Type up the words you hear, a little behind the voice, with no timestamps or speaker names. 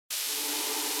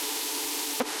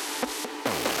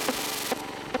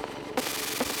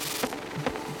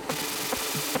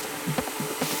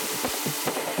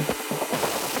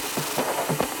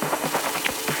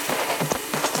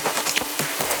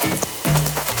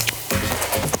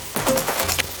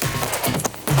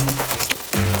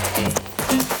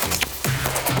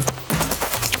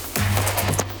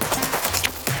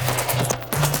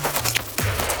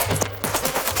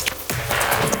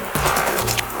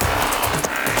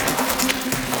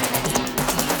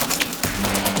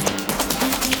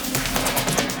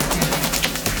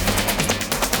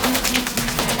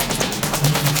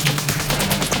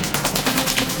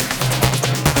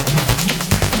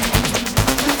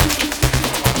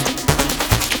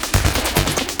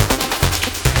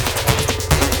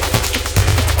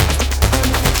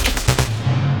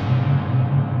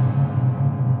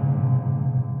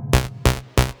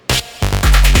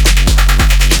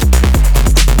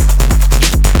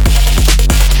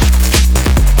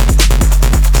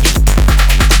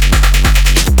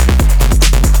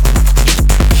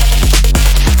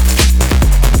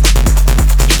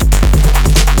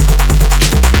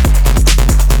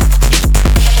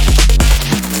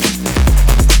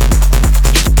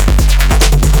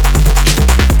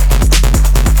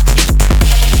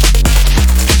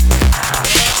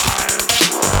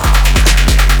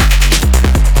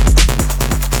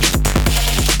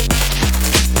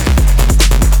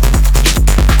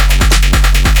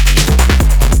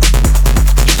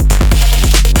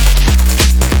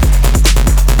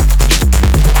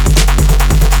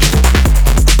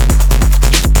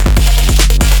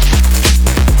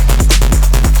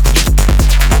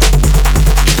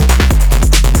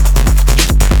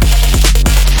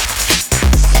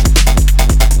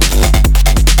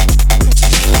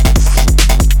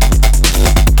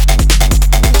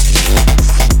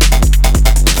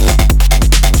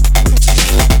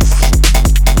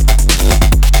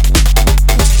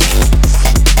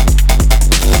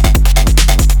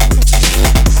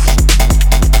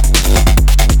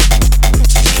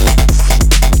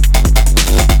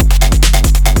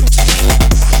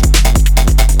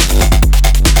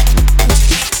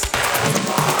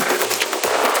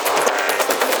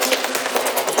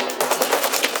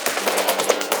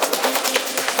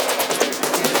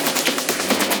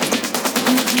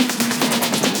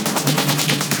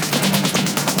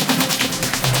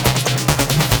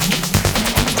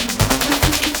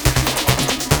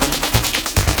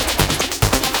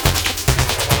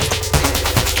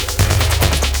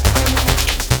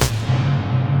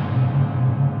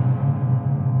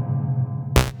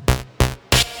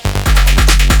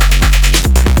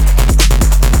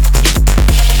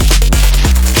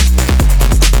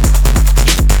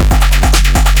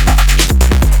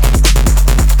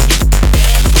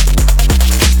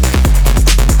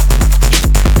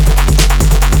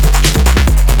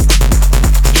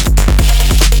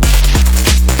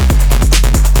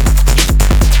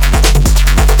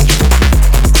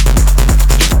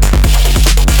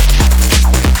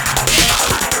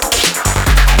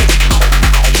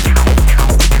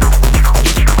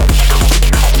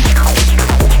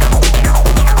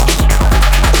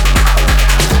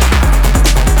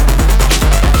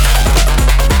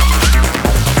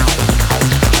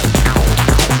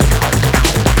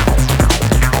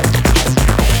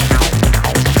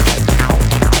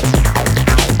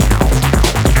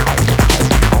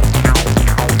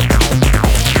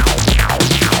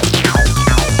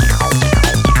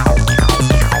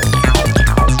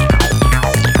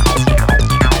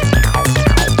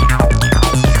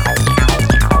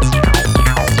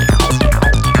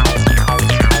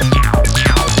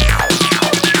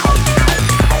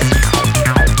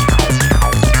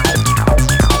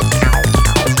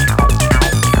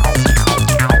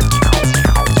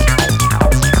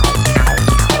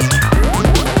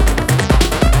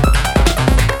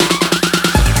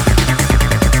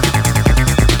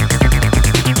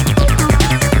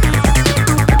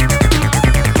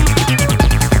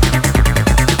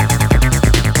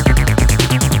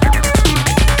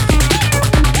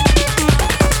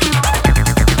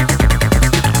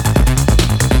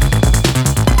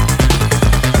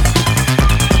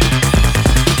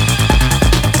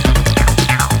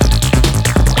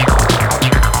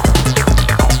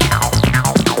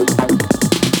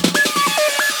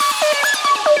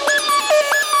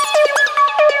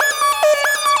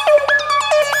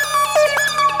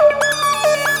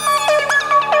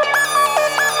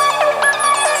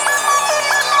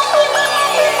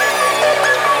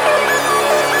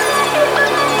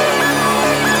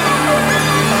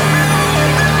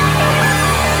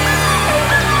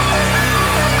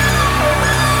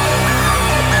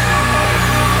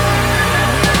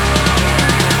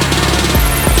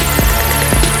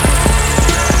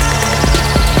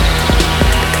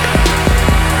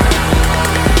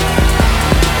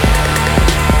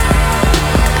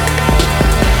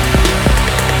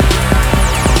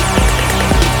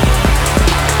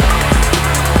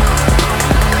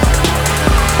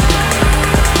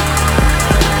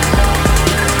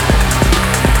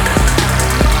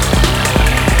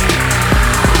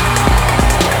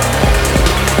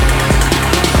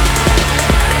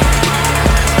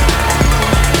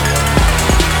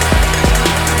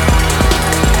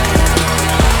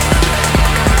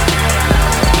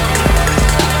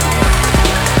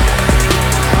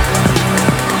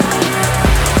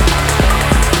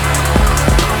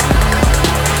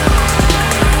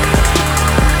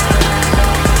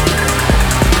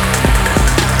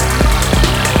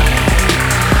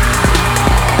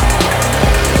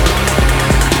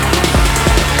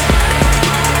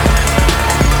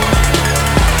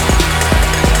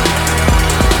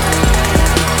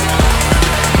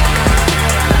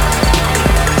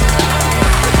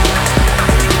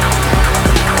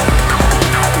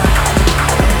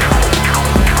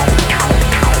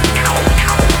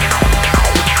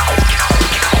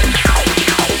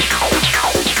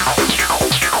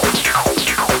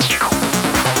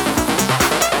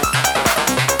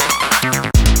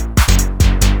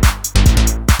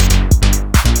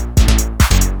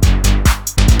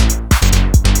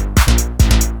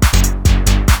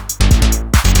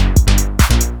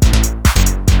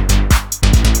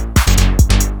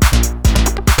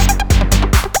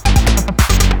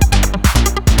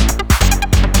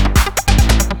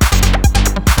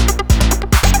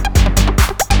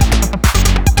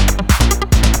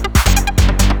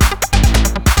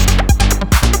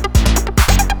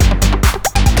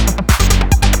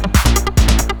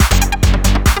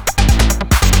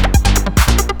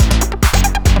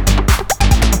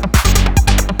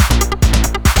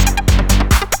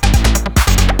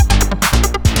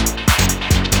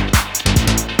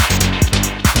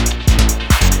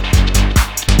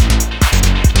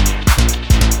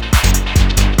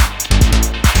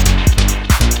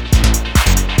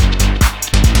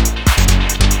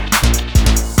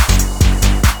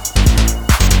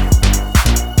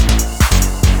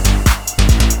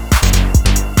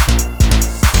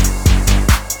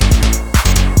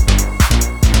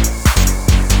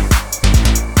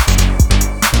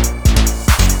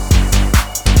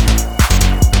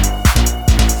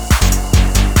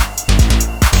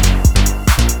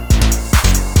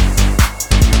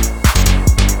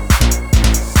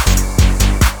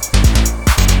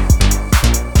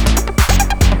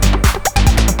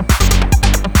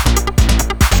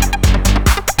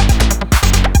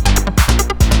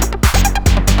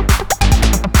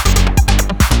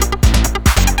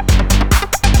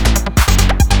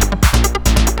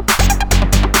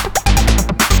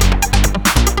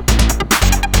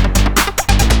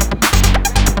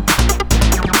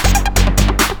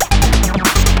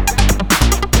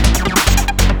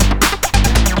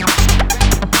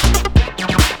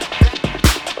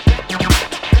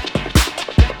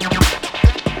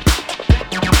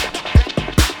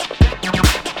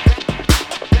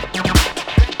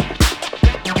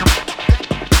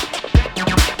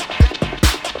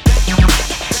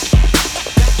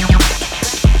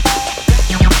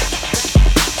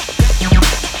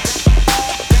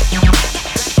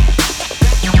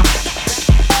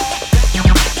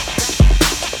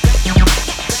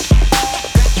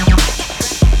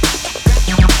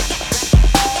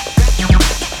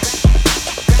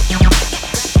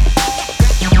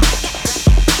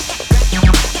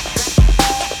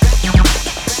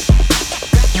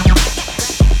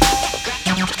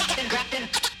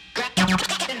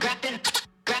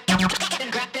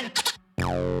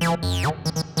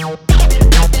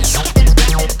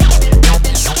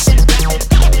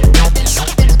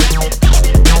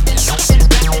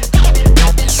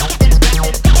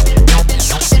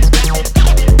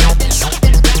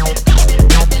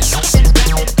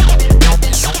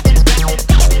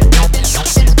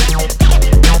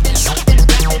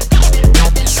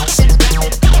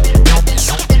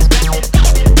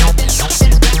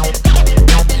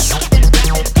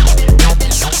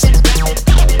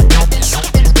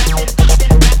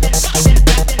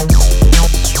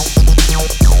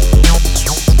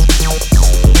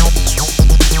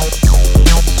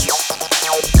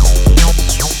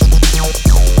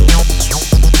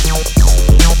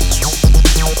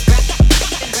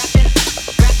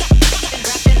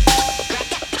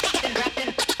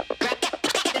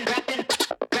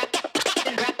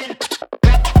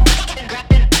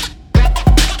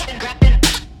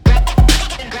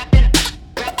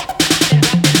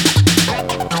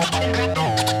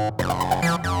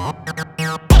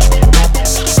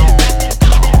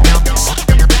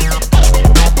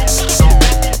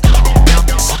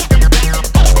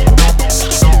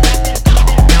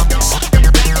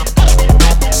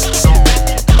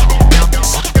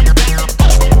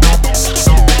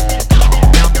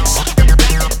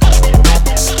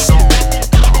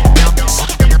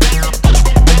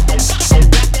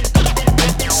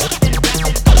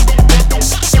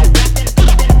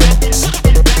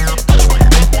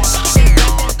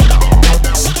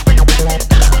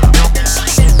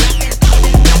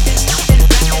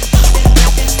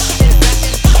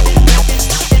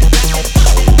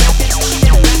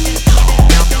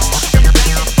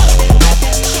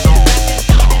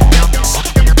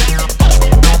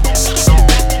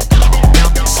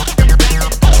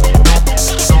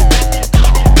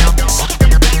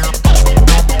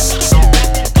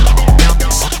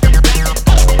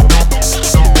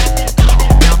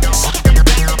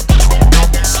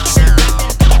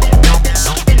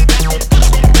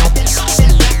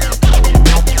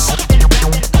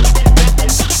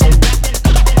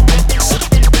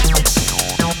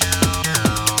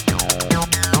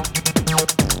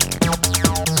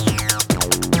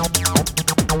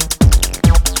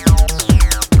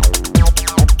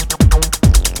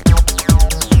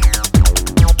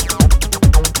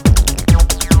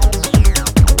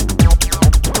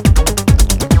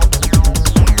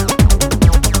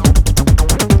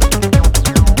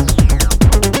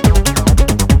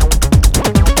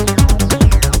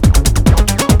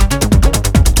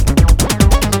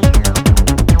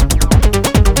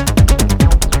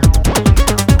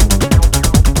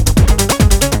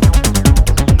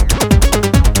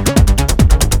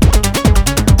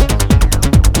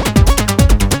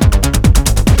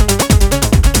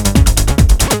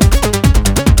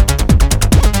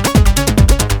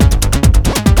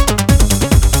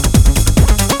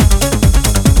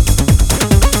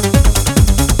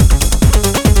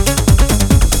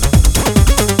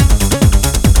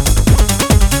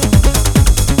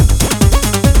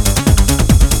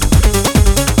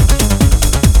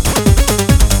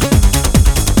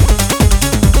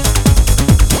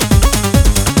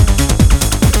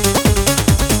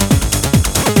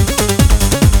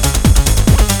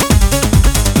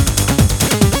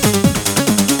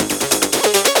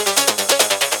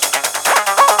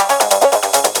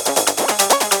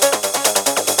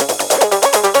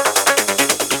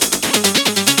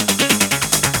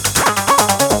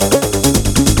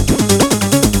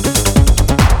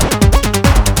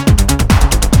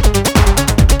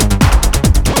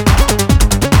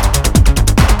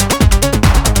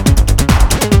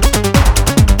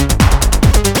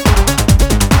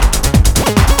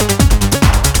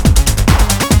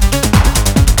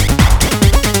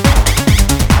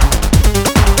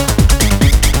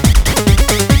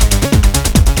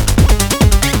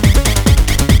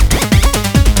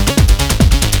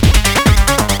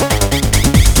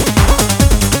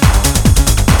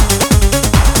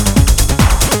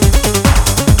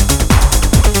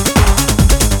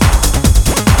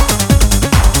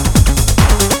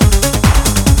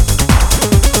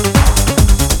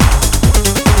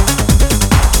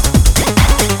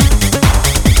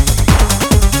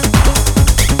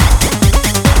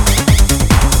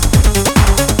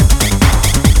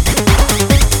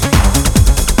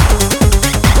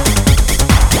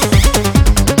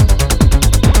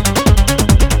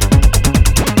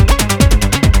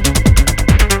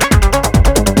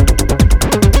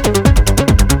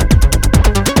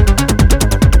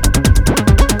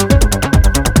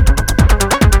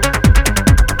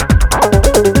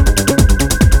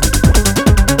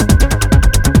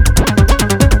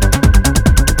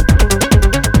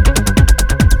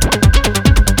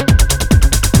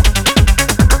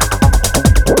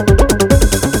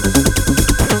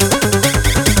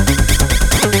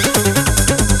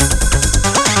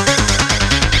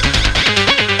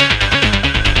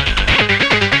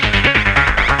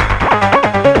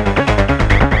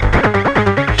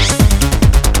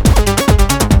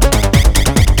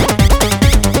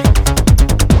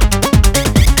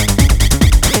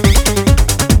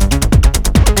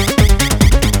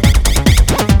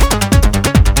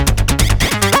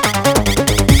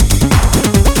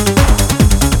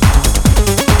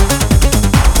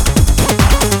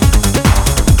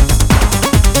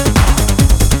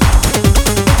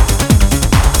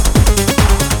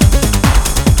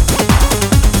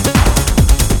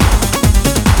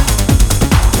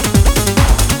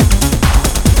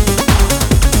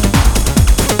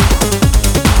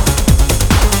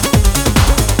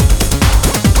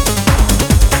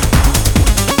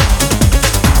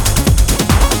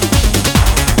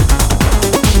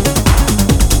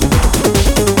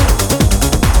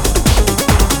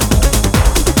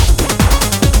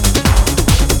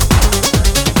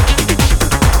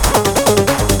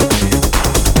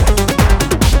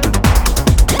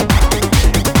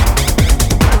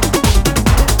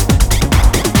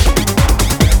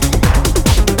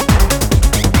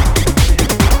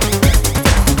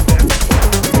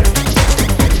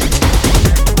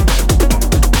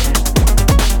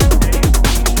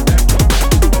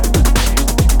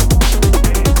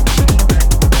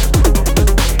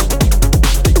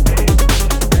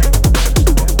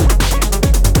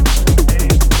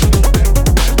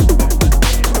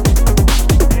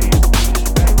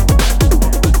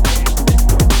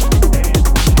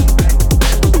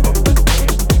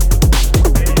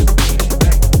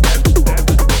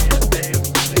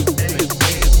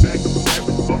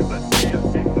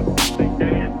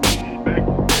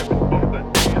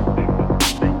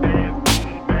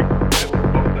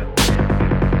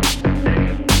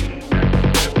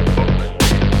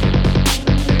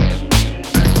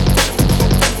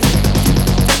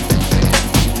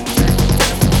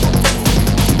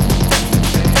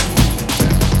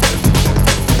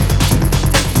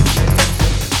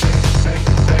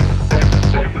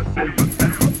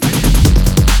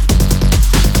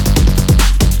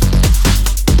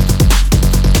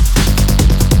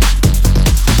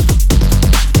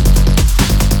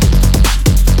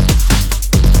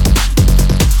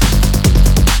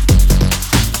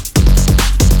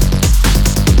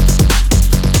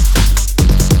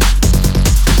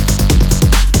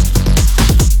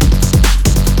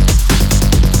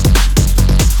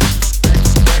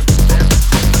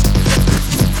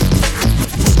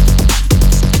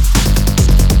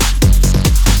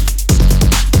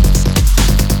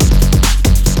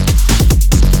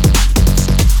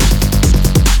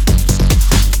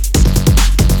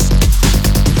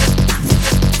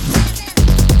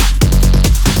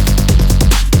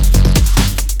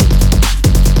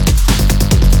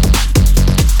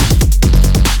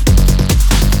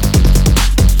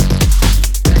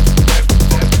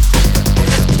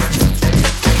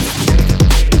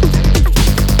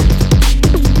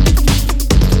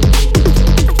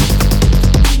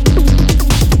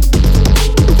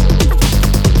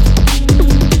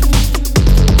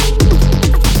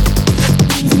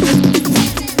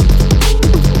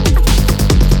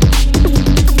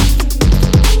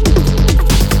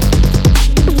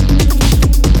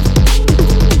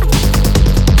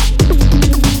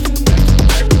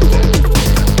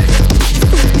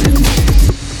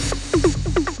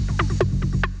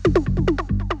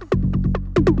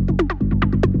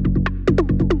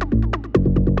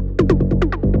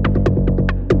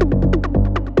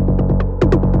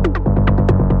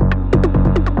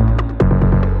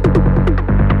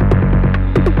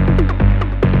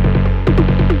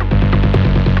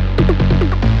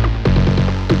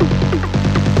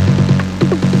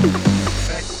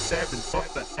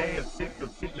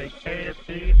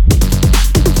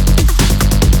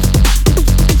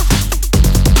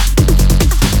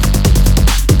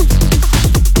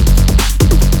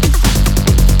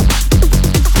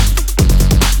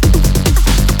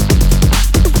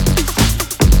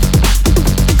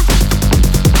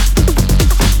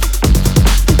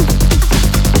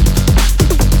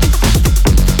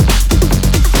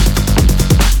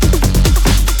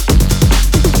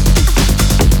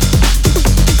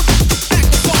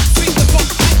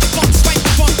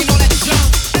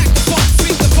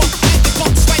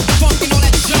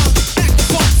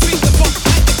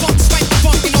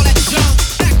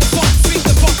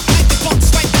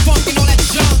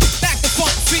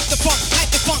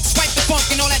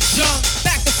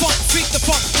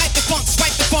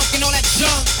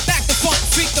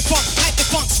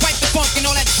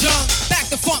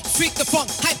freak the funk,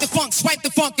 hype the funk, swipe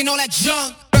the funk, and all that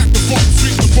junk. Back the funk,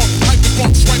 freak the funk, hype the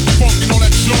funk, swipe the funk, and all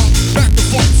that junk. Back the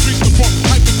funk, freak the funk,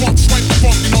 hype the funk, swipe the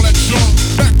funk, and all that junk.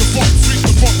 Back the funk, freak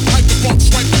the funk, hype the funk,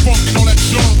 swipe the funk, and all that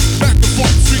junk. Back the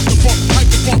funk, freak the funk, hype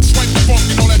the funk, swipe the funk,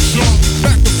 and all that junk.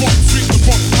 Back the funk, freak the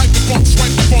funk, hype the funk, swipe the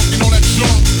funk, and all that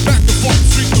junk. Back the funk,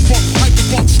 freak the funk, hype the funk, swipe the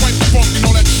funk, and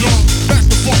all that junk.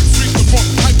 Back the funk, freak the funk,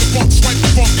 hype the funk, swipe the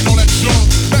funk, and all that junk.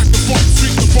 Back the funk,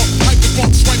 freak the funk, hype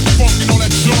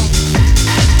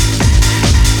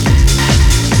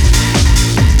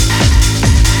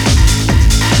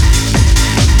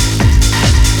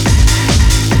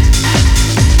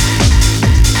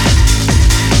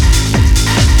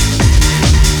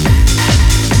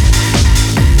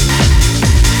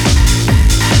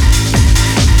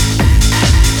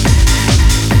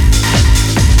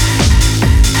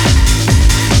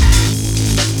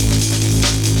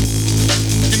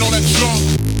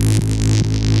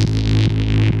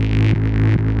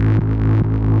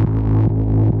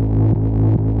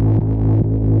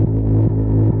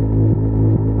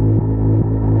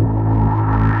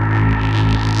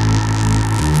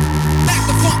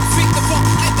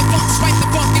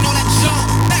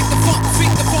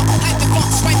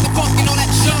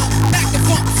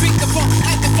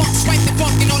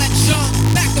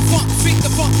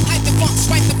the funk,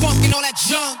 swipe the funk, and all that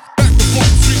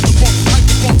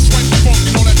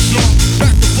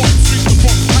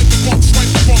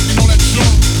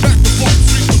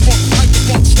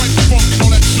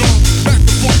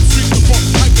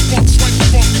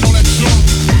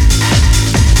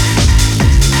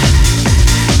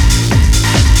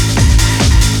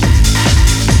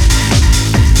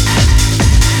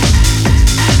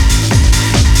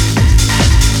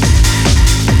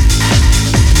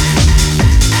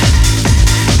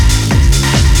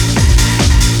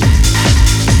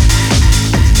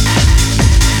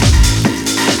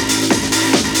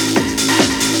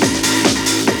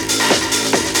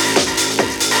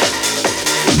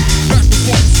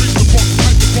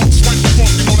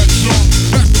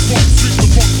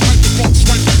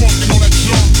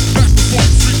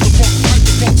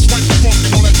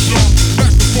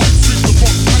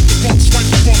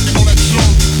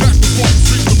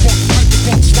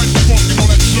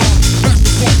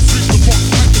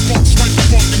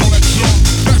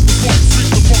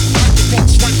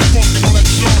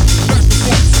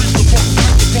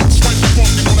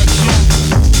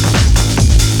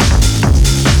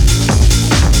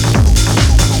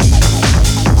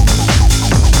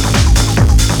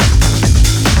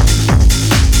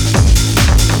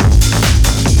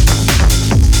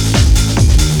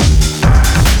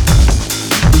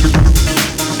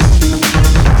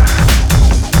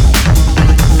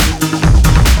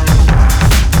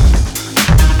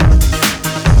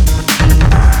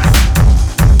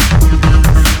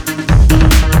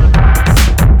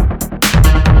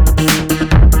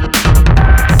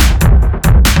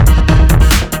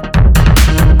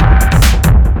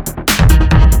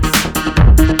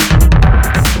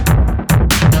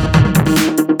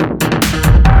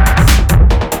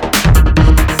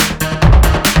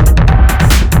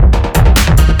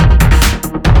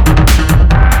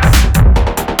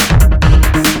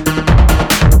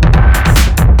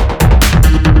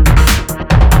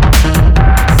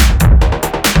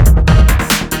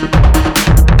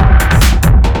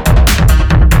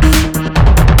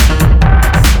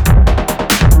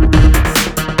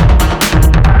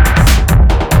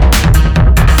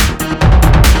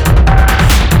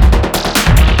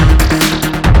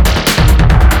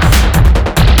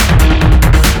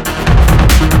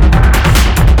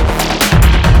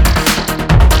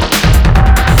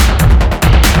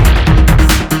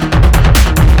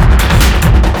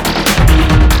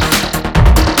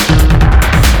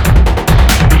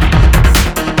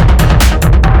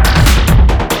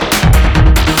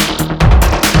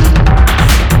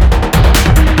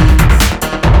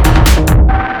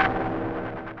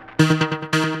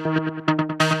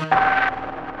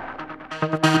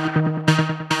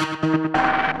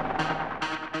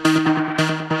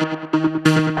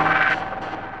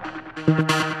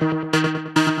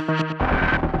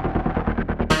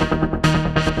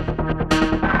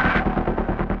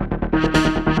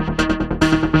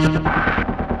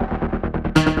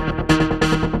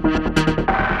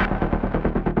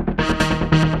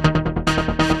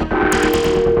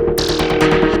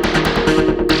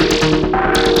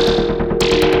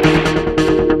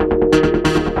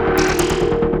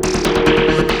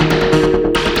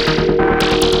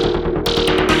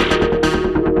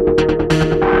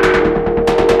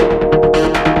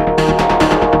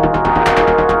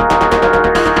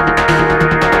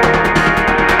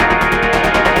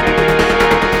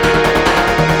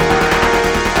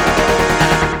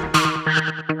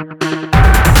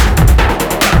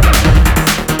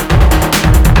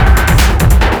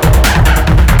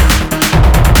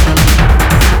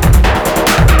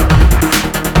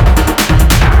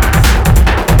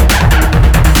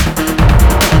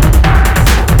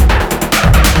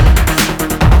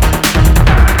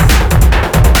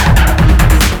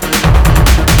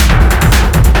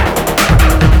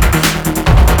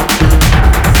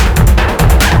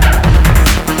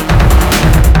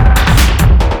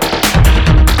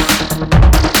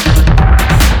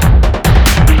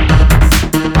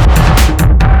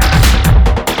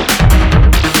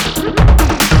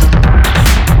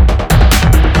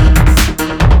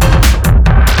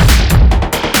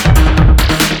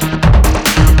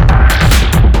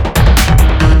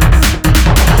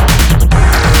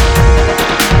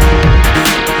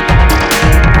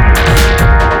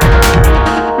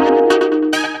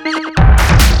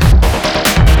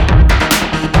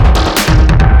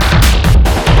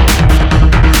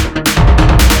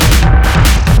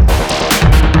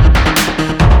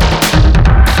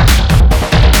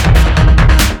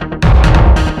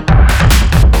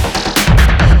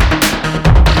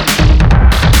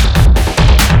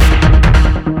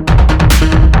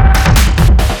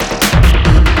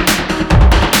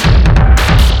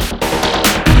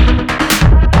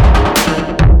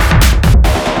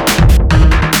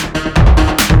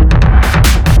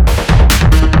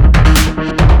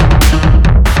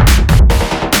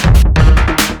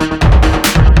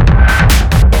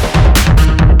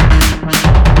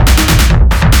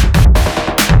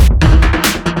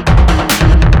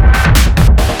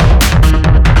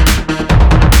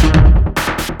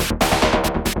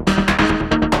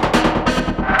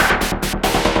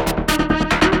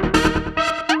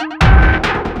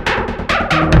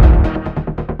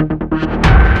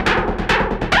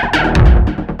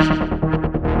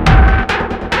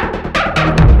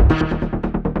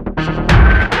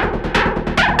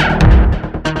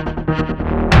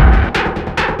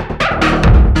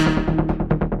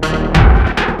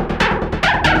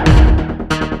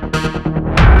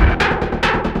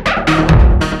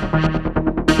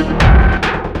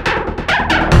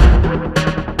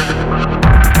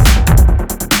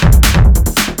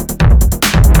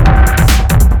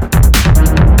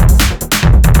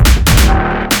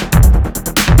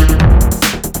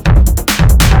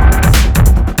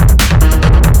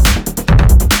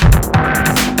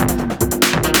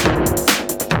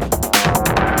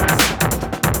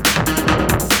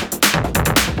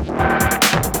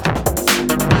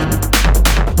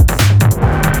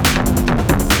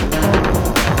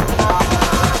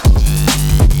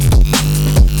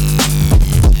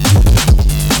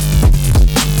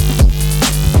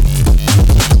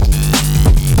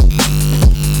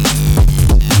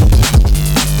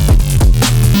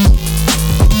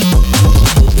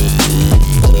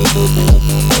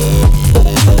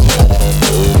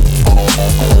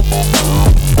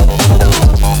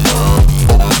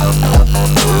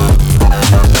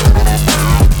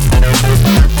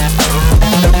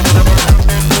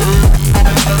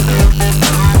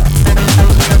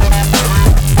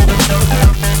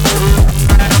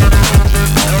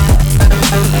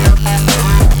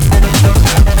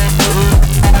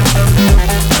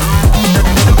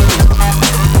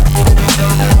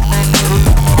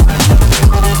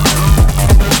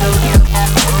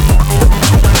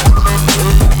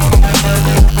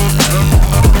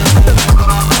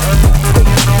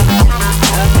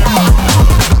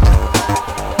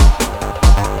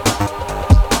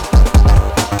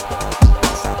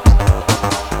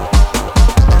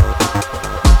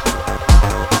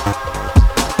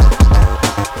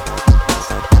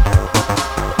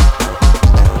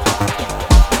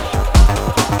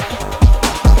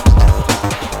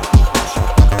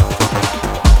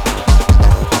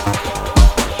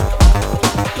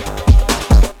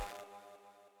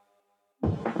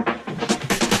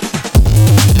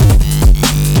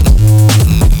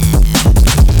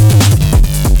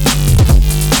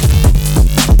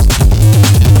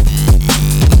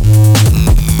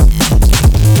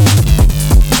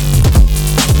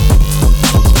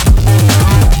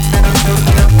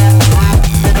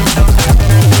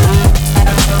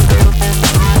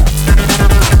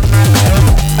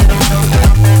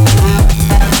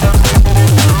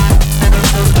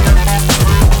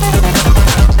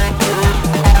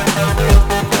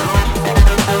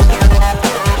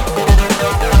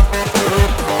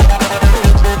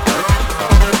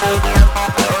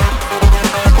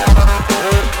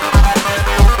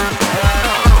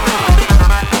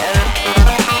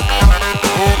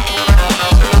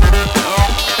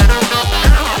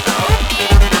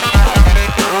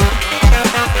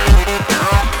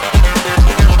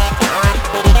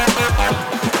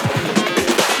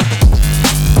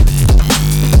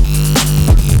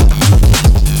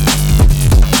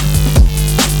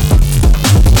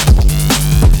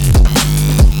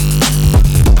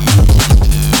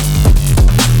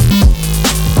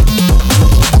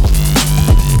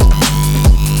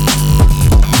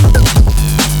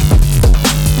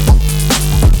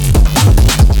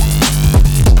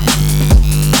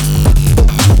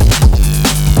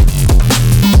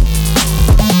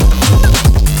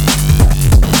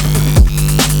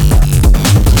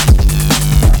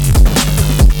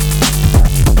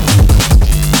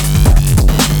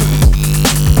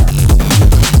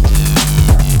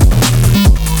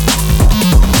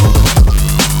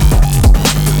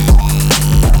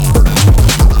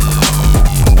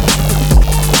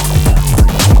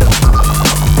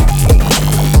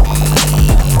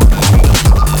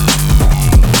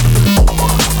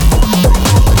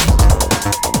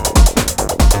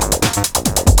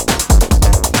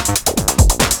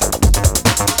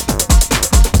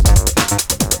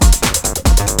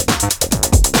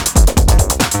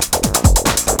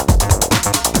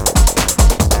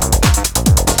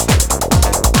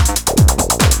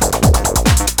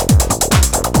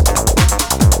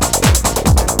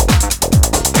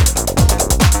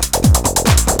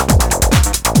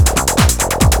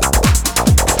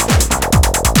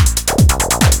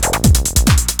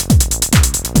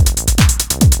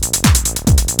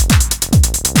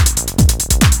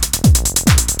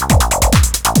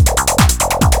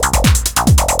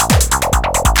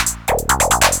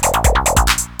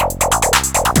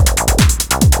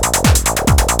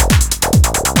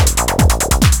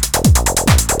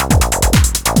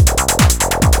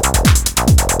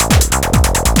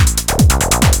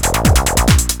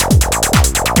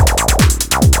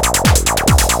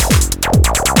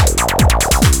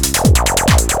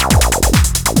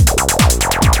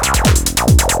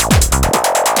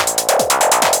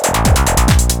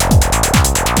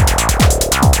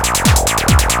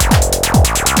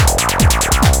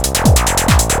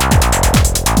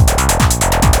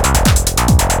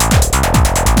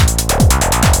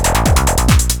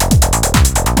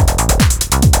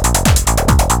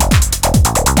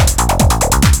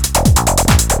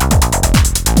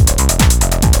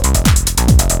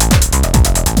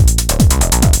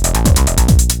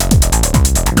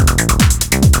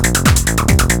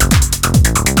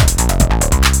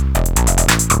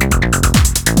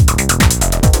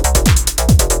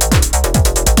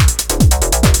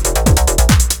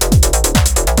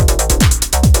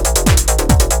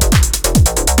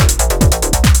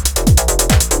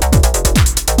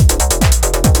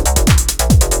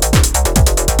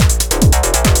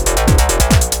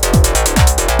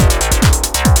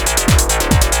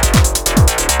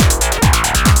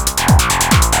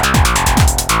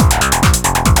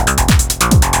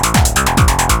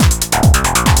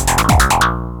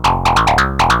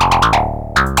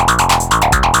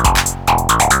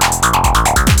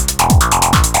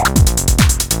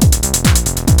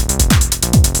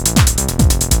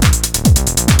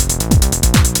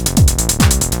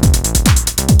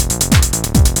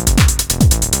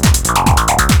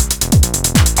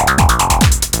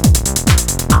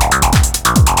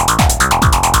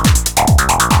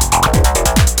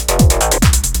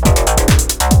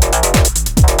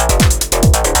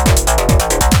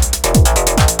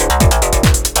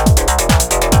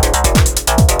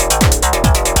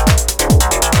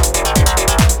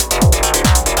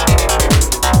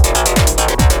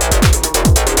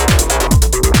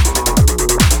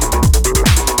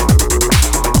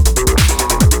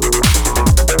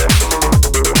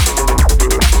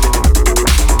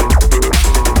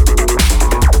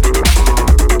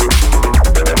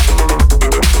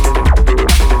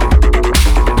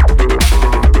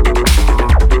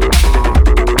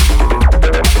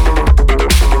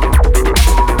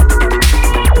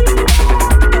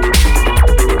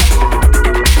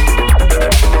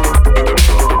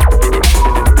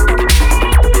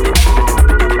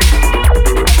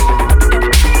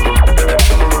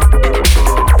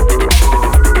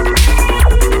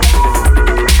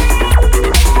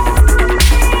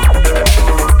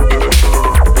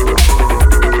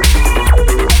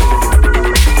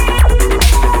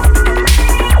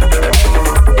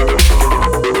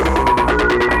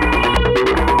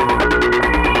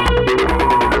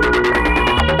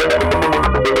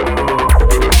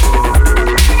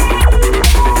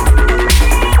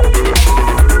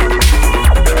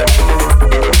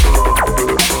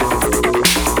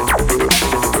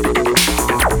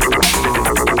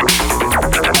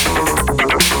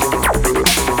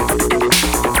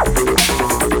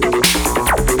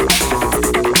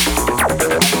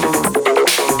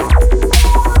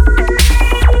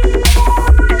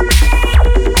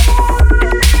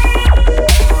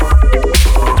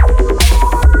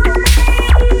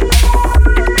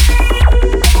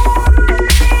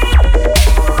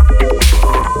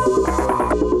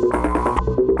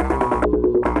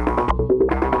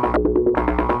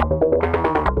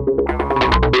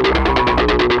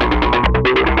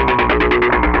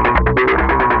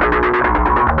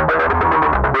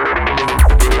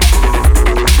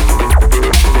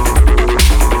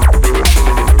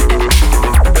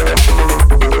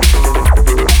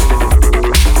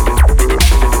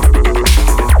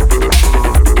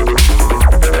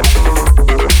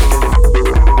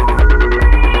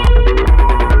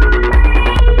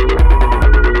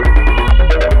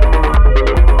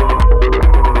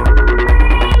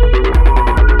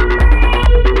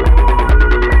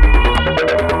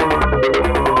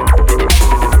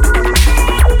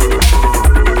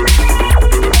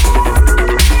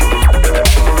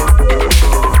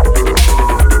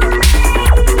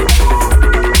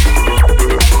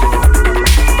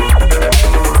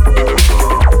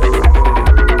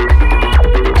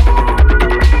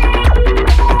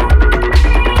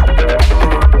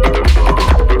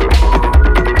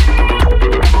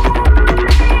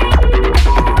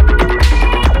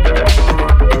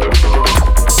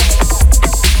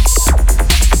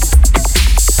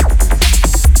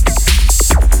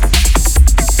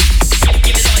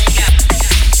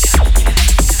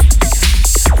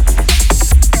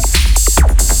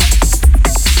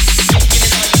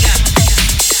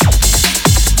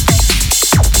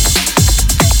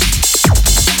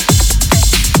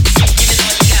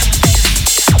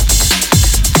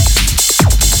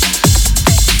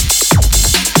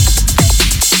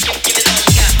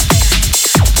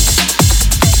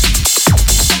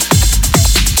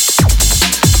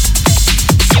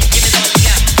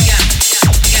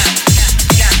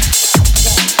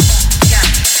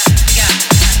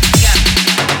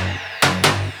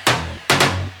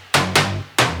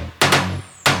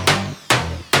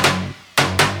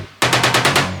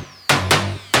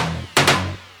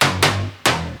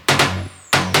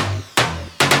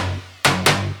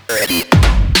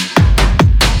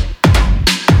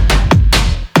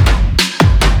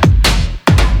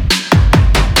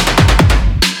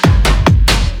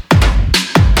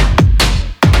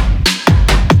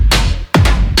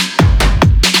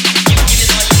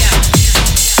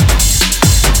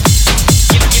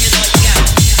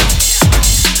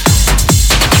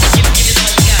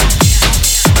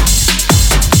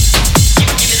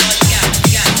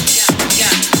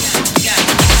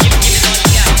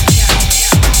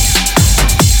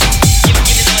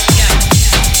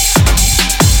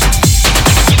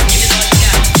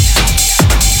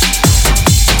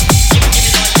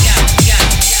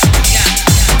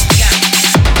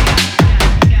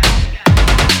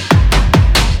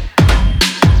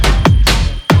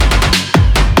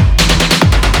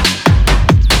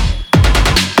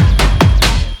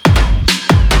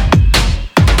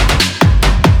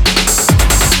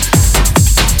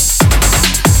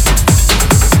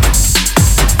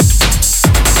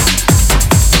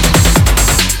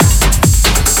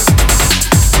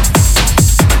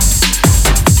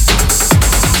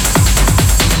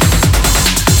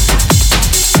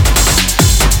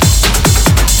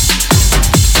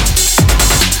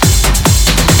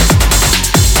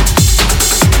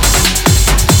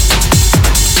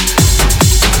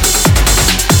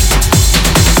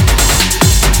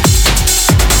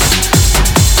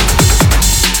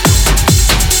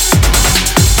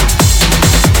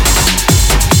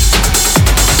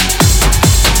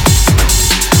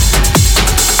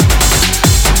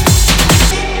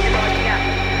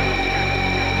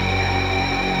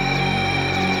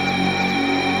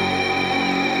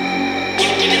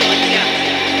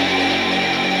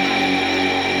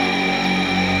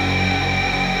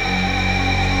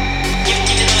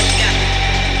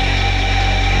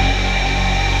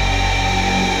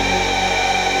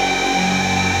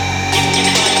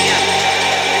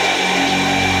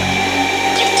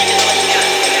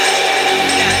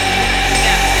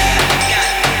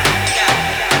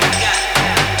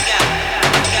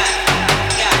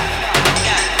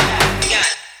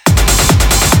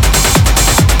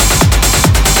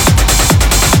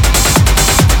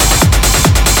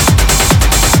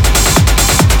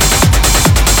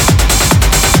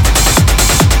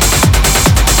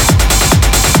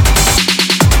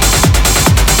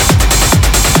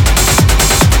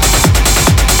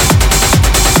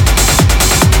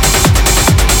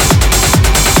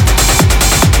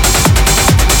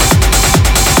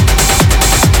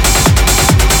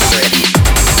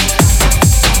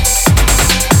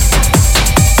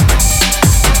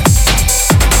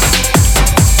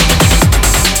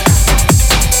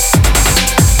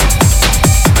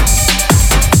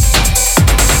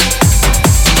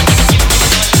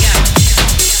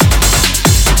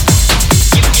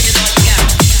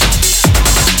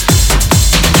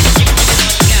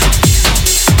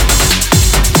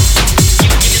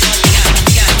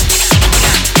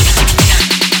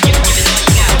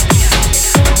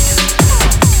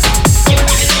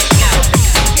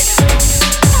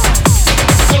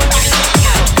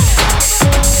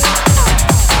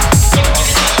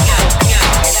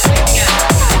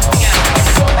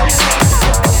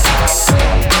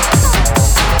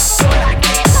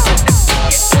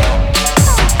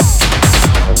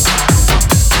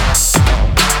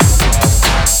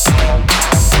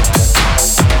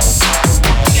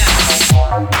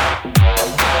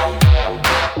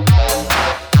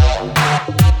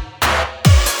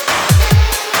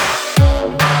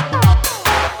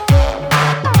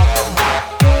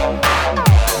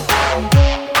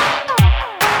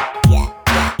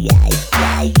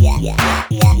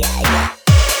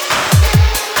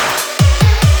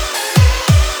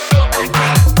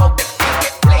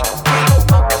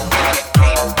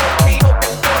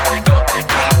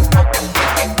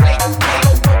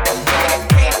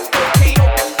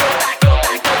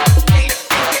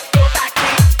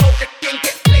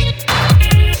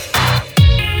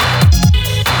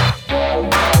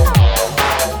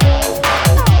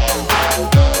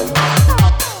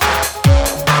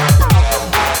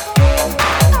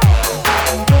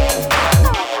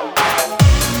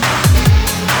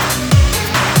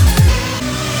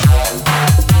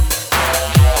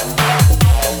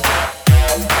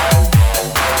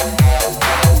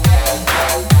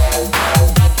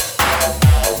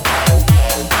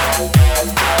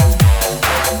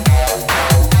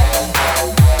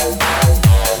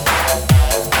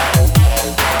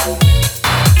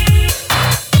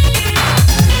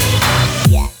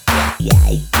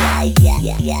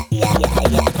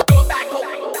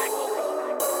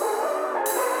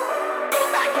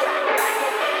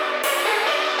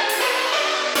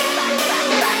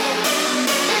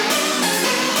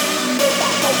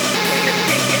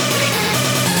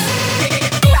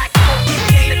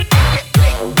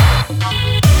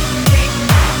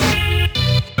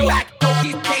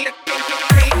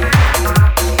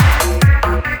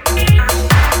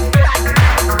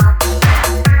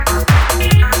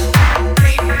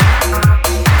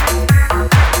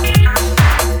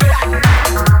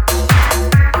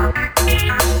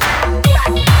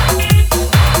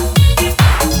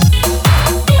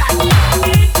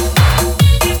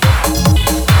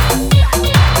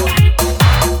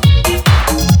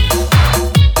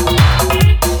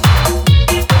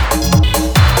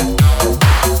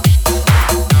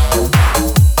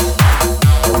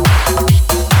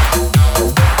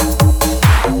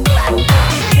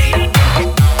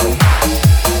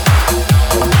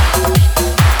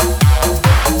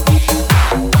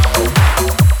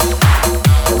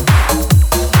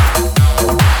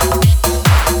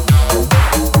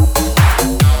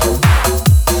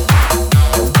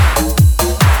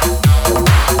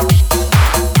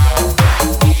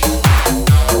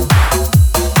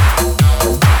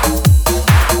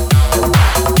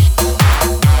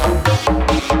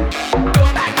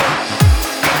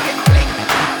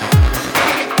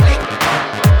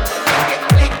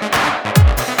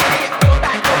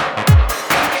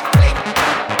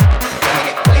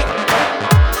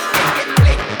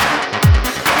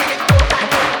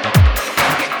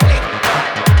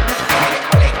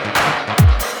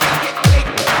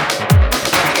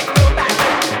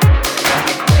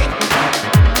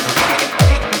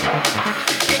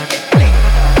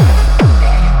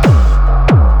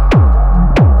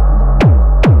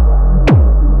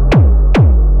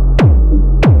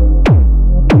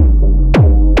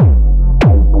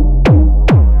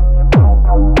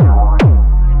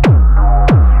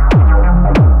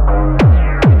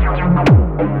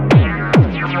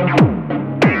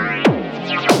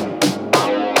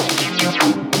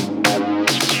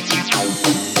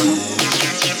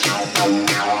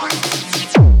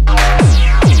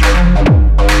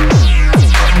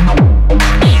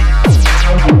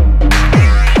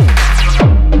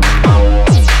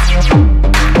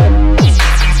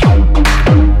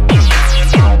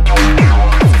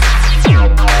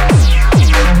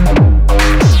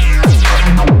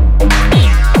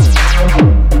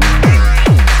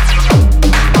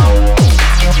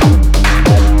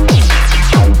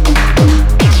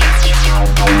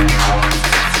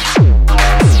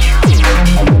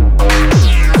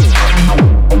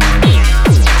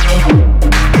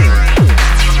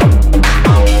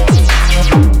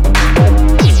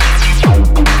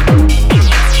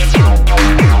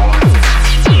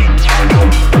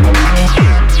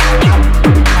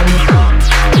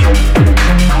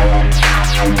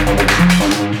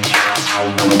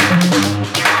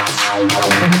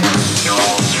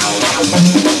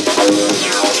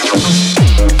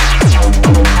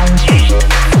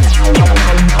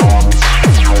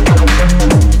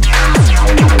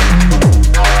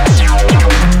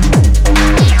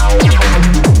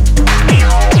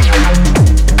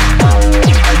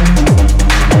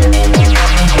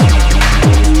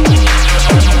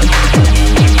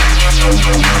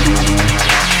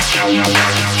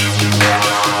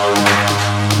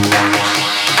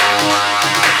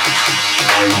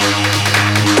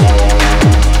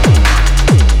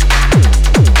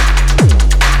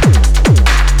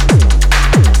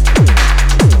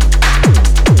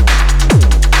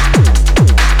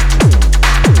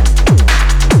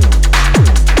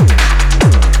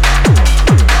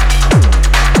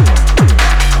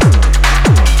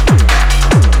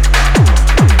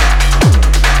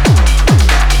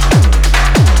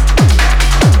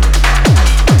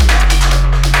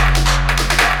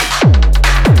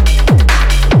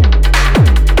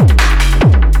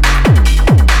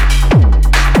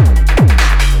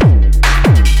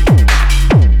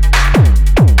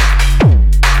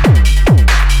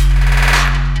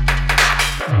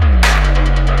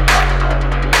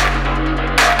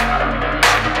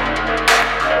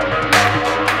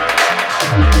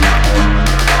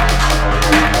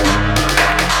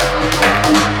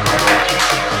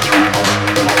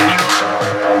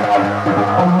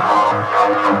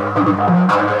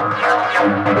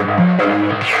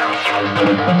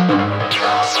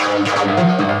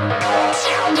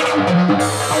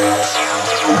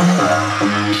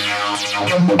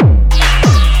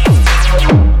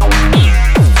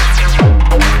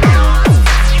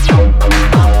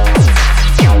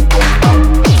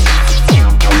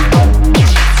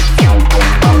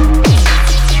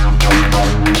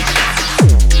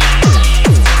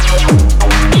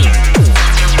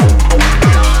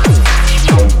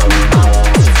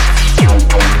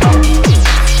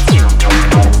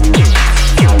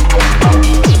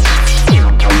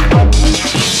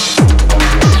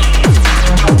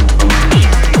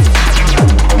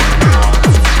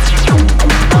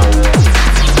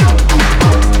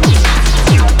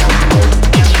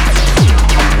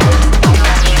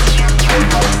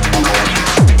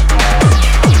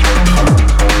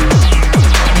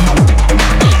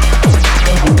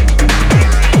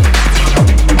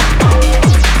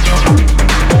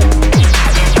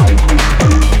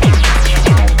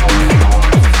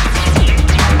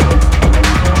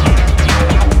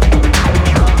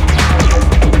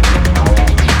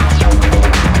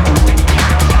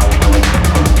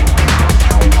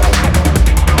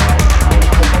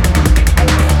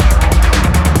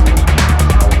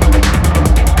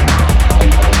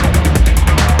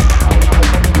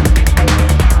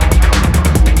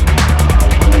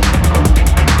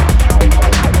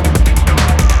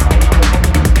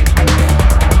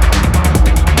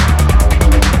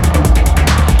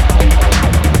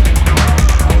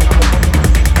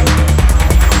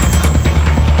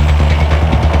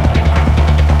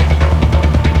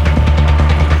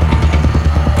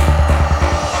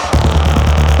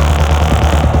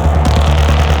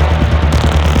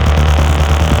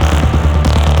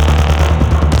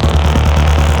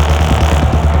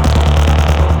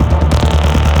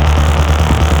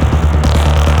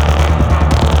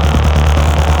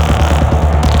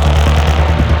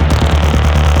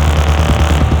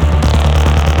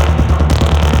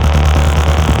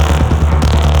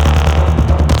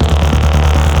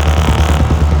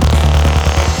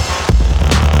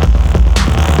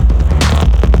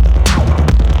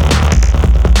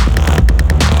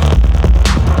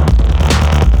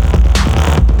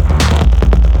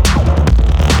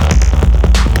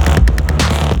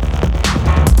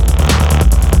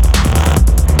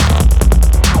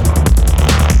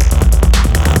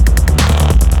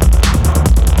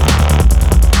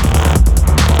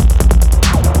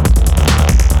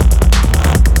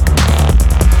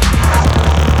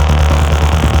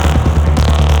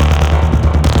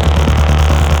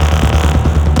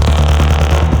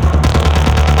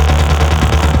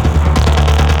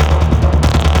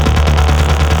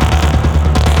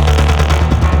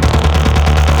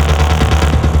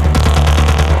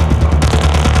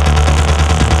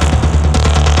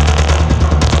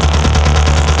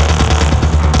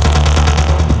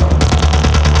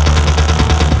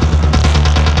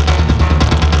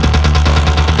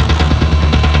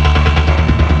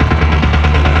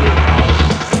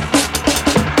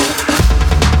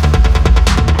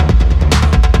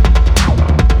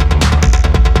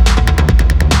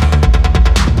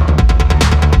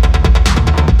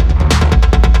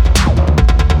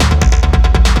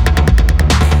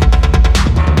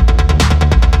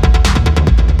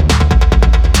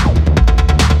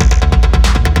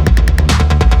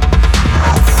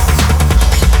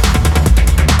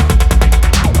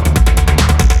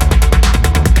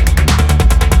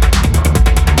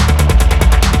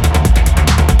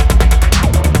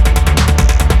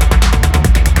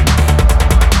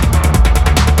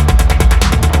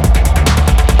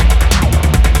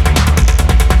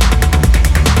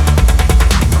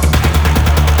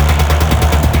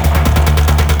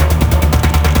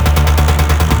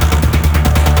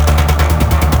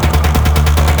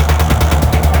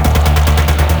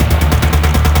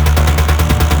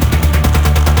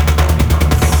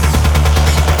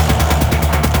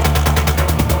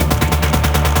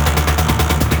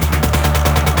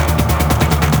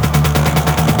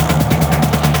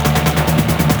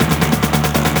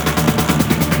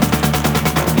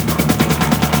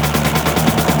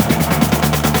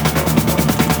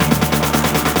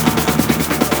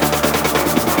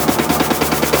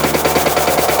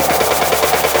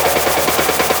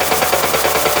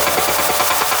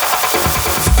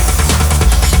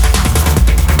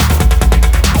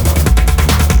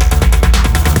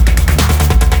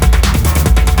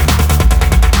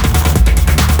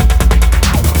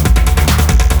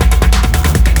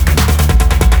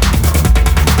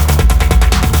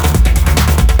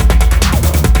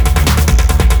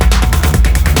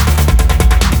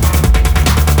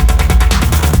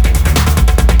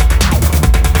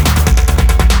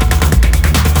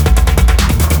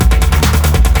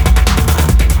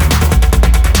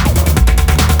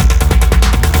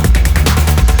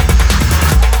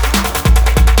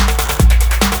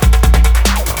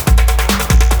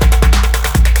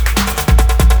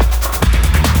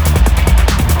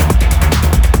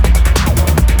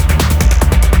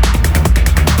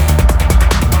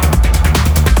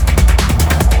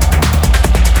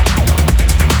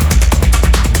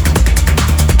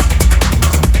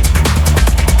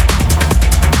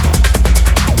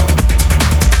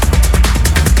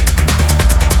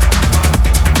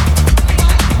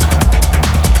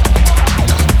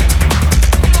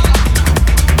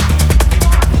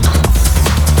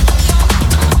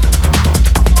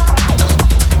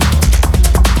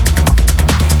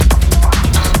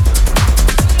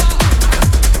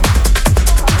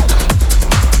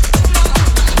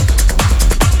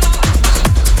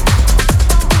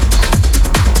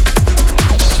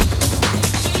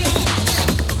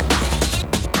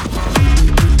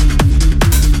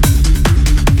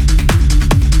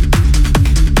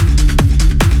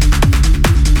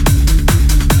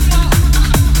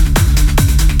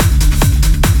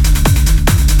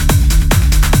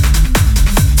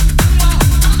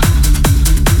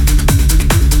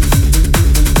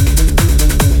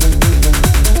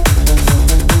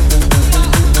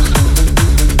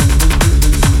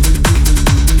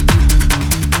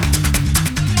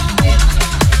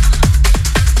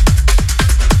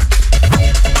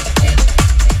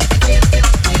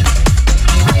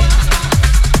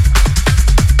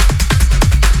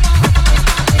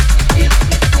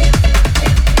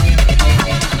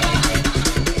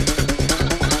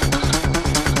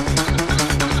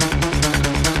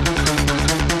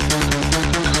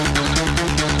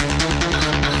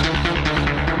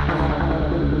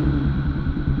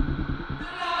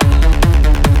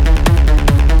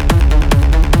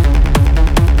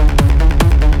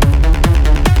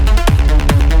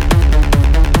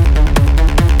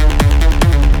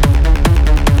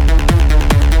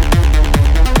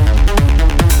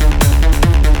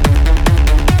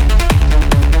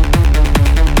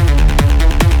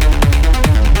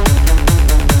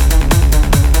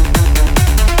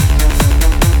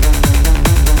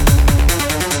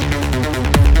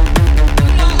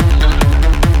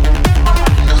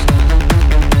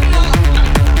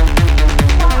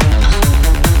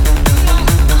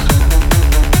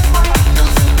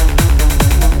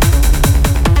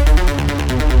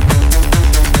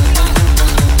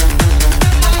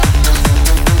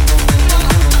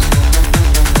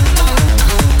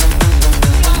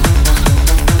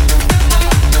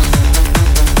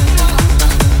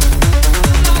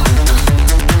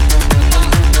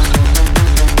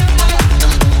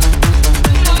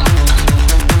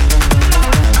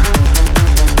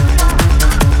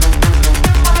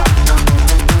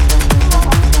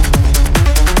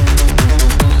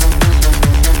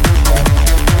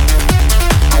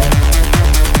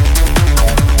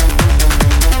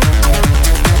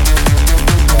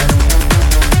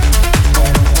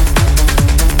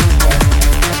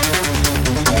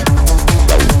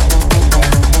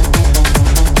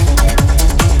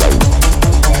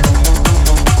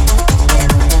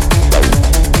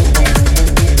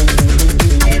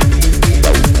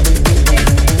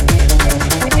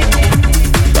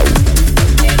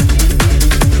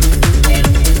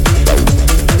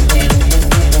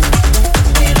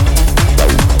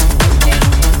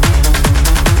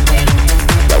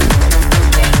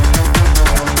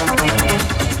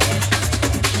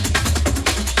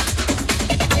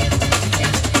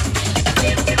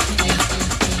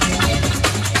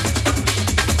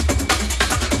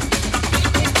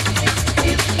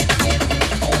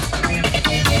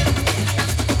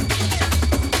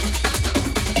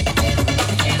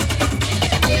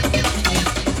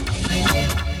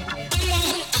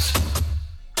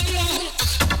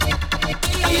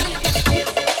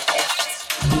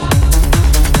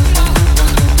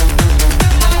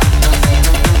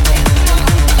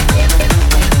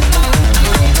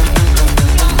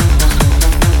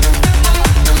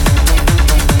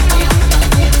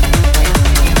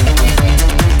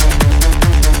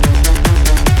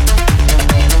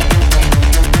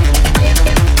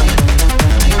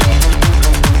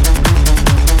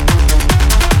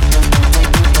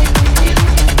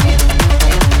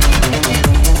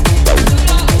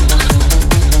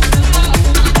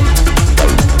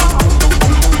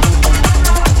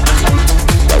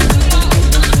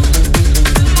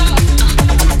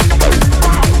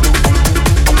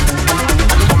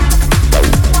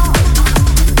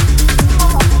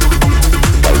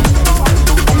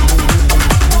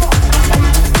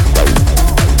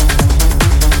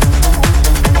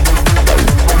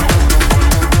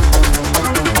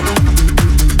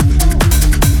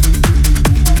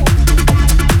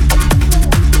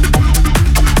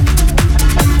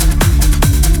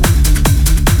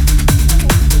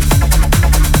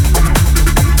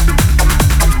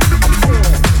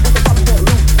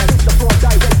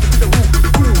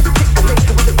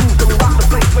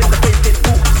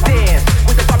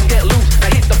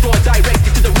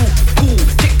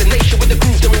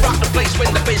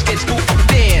smooth.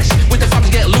 Dance with the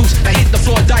vibes get loose. I hit the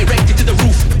floor directed to the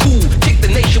roof. Cool, kick the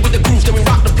nation with the grooves. Then we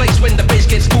rock the place when the bass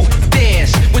gets smooth.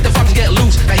 Dance with the vibes get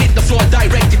loose. I hit the floor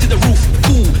directed to the roof.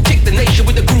 Cool, kick the nation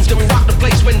with the grooves. Then we rock the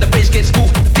place when the bass gets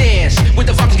smooth. Dance with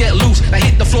the vibes get loose. I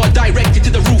hit the floor directed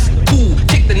to the roof. Cool,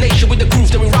 kick the nation with the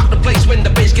grooves. Then we rock the place when the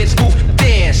bass gets smooth.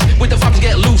 Dance with the vibes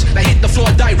get loose. I hit the floor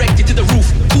directed to the roof.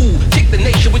 Cool, kick the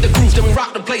nation with the grooves. Then we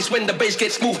rock the place when the bass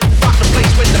gets smooth. Rock the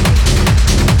place when the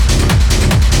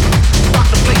rock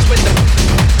the place when the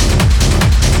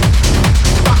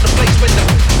rock the place when the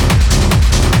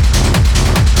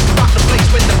rock the place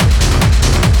when the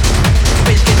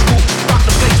bass gets smooth. Rock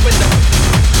the place when the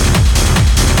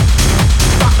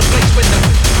rock the place when the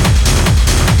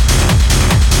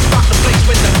rock the place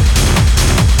when the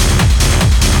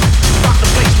rock the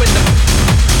place when the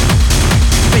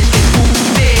bass gets smooth.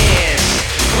 Dance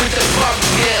with the bump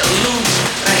get loose.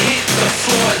 I hit the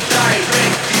floor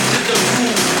directed to the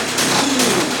roof.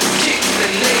 Cool, kick the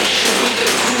nation with the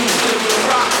groove. Then we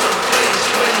rock the place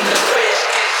when the bass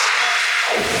gets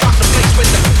rock the place when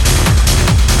the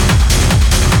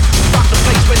rock the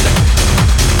place when the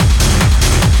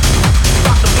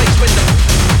rock the place when the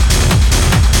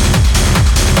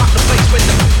rock the place when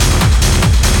the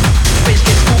bass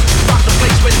gets smooth. Rock the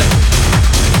place when the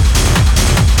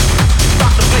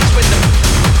rock the place when the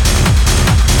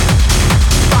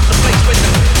rock the place when the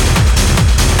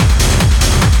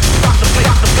rock the place,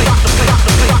 rock the place, rock the place,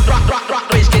 rock the place, rock the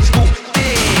bass gets smooth.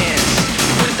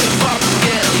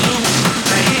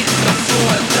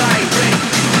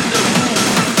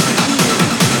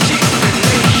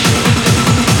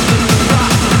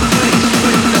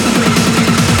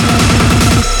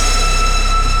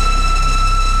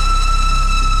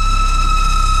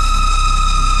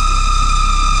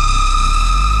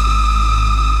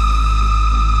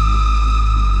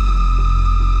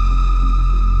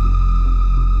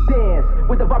 Dance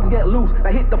with the bumps get loose.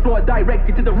 I hit the floor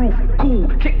directed to the roof. Cool,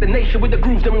 kick the nation with the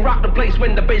groove. Then we rock the place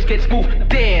when the bass gets smooth. Dance with the vibes get loose. I hit the floor directed to the roof. Cool, kick the nation with the grooves. Then we rock the place when the bass gets smooth.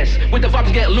 Dance with the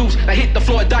vibes get loose. I hit the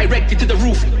floor directed to the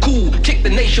roof. Cool, kick the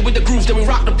nation with the grooves. Then we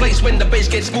rock the place when the bass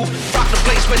gets smooth. Rock the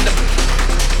place when the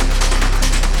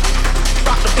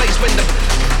rock the place when the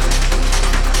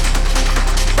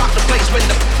rock the place when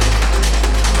the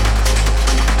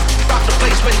rock the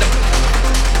place when the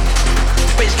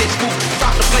bass gets smooth.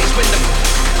 Rock the place when the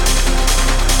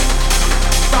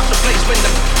rock the place when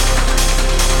the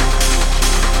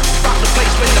rock the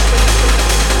place when the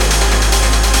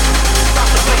rock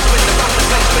the place when the rock the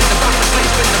place when the rock the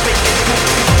place when the bass gets smooth.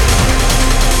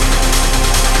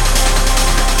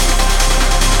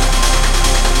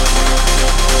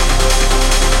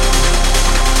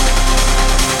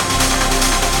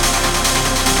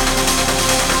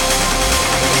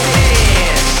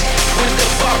 Dance with the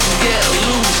bumps get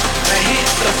loose. I hit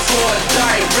the floor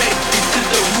directed to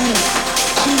the roof.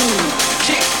 Cool,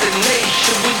 kick the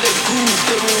nation with the groove.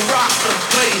 Then we rock the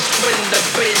place when the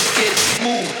bass gets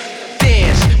smooth.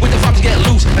 Dance with the vibes get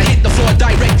loose. I hit the floor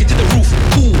directed to the roof.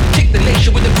 Cool, kick the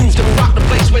nation with the grooves. Then we rock the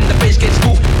place when the bass gets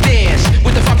smooth. Dance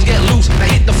with the vibes get loose. I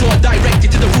hit the floor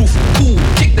directed to the roof. Cool,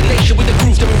 kick the nation with the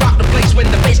grooves. Then we rock the place when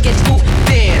the bass gets smooth.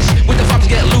 Dance with the vibes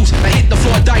get loose. I hit the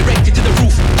floor directed to the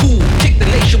roof. Cool, kick the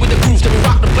nation with the grooves. Then we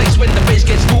rock the place when the bass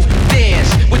gets smooth. Dance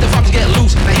with the vibes get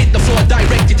loose. I hit the floor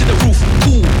directed to the roof.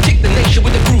 Cool, kick the nation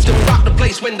with the grooves. Then we rock the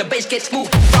place when the bass gets smooth.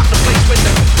 Rock the place when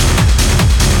the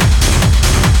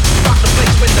rock the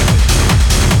place when the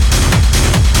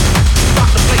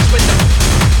rock the place when the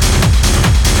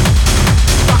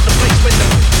rock the place when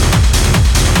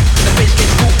the bass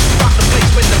gets smooth. Rock the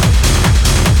place when the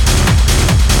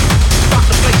rock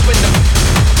the place when the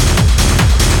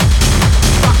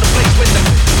rock the place when the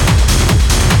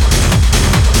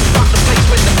rock the place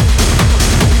when the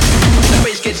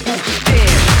bass gets smooth.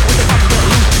 Dance with the vibes get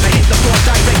loose. I hit the floor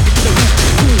directed to the roof.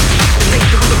 Cool, the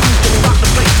nation with the groove. Then we rock the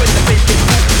place when the bass gets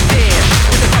smooth. Dance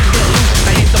with the vibes get loose.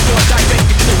 I hit the floor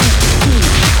directed to the roof. Cool,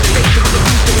 the nation with the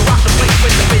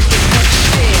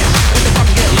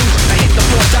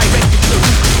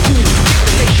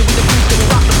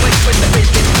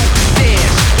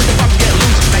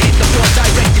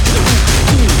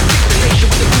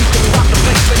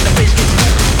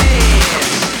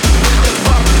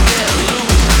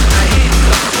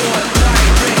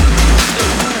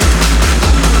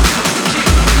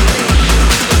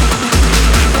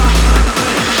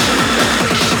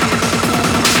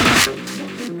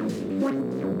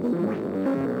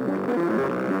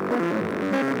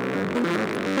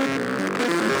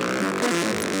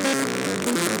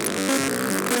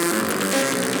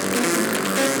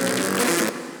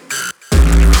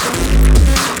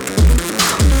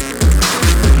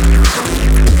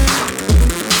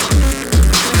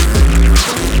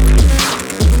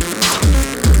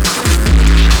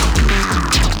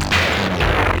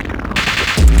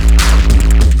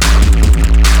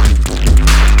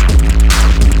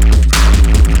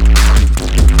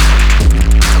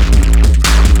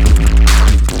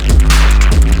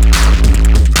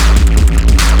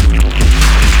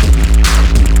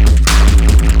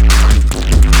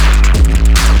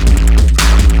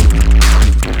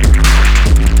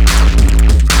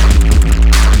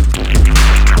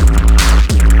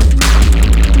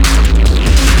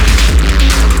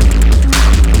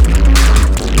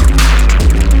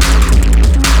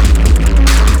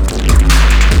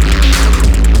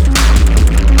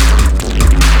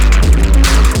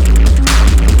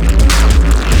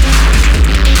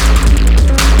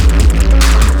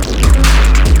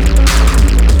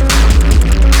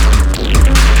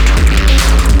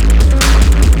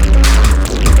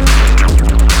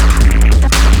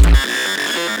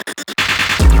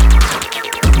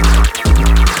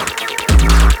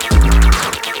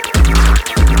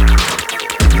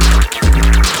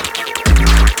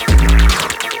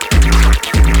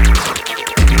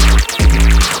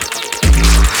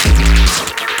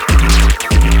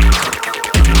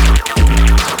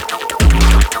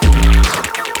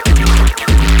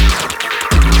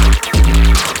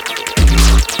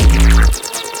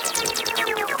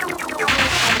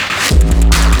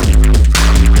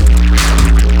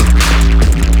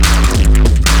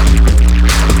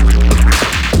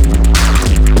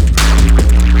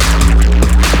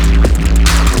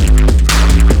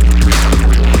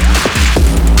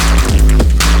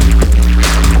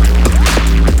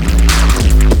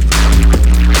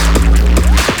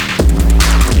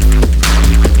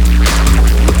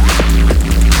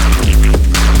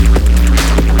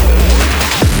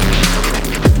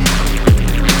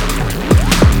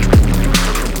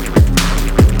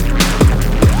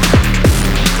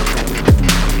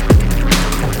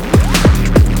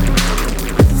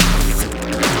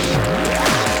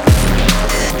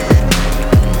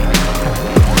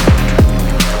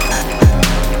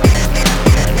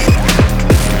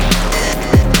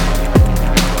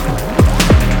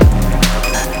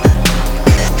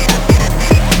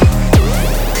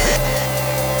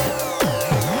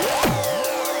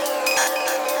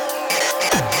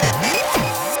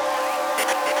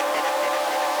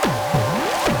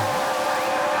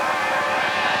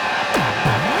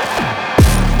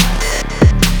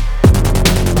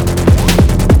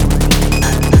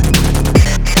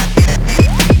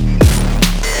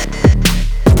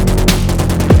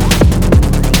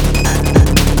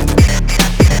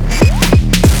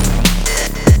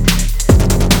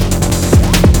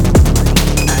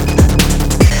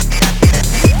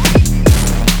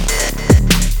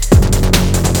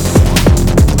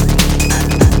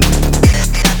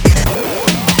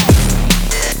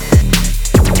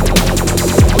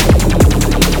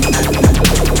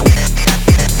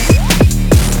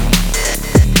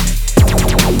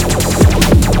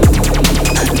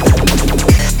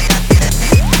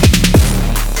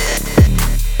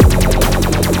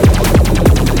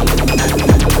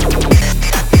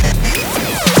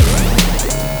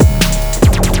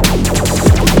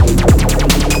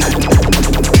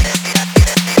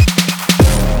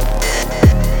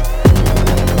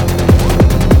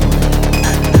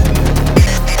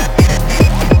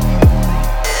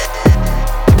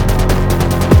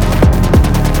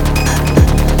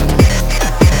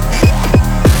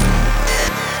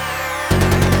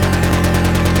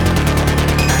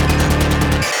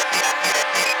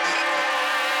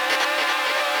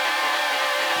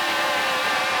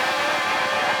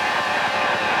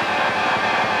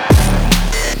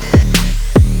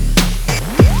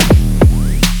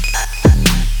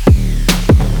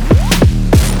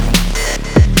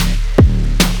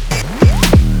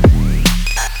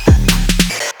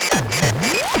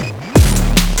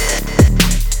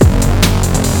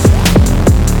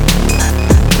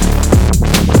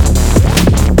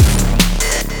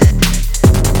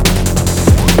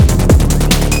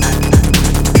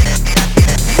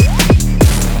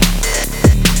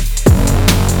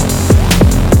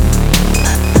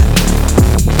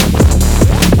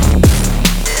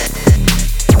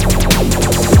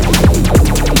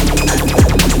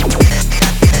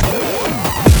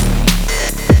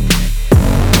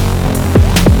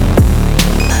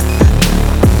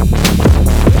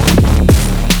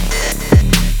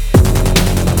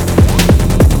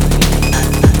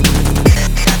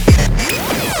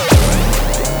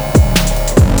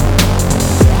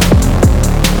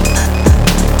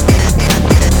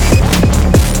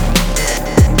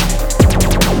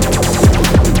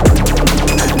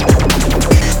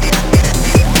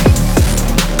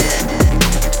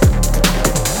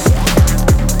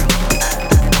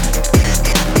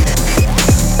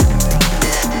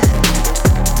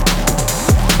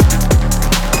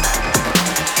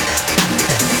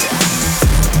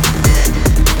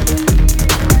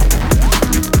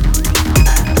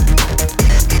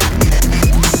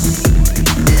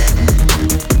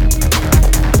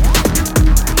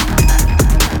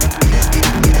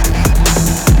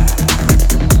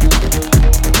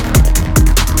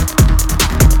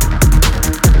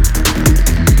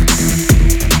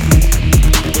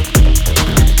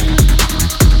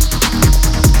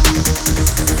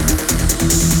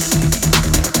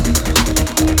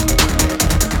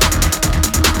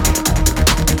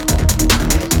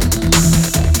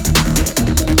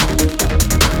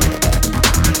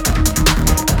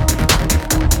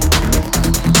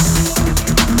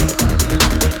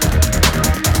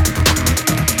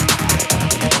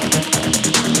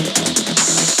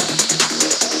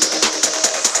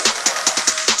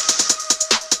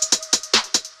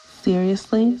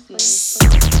Seriously?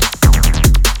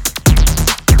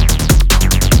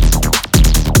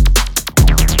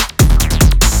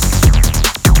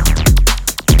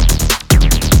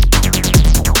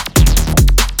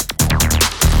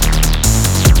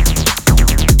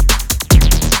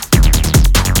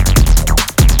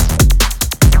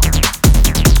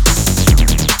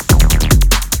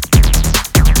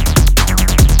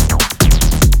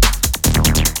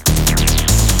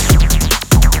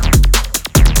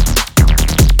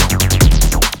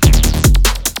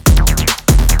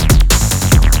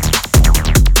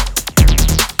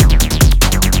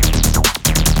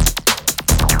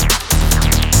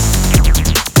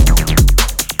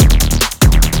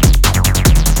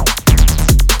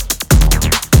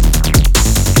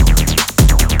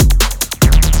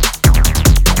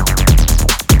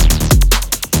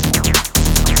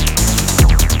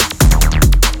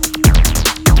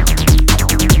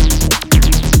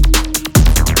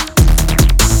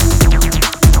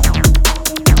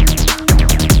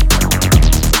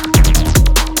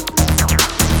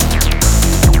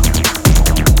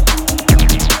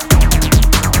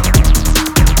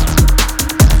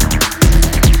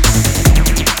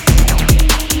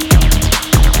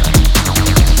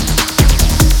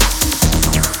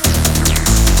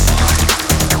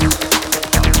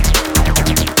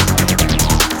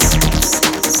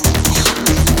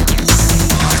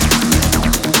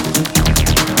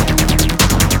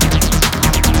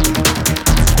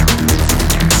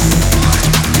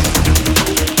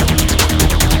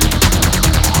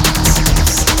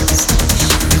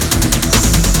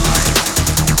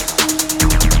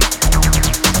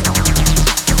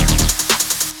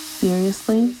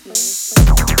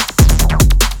 Seriously?